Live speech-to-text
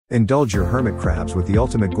Indulge your hermit crabs with the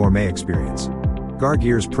ultimate gourmet experience.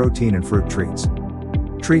 Gargeer's protein and fruit treats.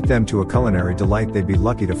 Treat them to a culinary delight they'd be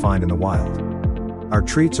lucky to find in the wild. Our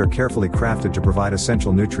treats are carefully crafted to provide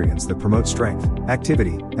essential nutrients that promote strength,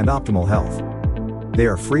 activity, and optimal health. They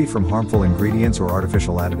are free from harmful ingredients or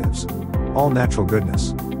artificial additives. All natural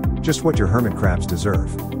goodness. Just what your hermit crabs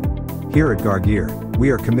deserve. Here at Gargeer, we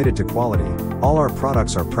are committed to quality. All our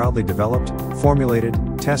products are proudly developed, formulated,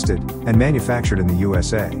 tested, and manufactured in the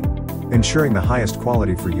USA, ensuring the highest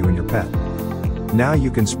quality for you and your pet. Now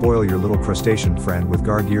you can spoil your little crustacean friend with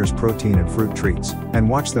Gargeer's protein and fruit treats, and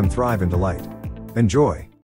watch them thrive in delight. Enjoy!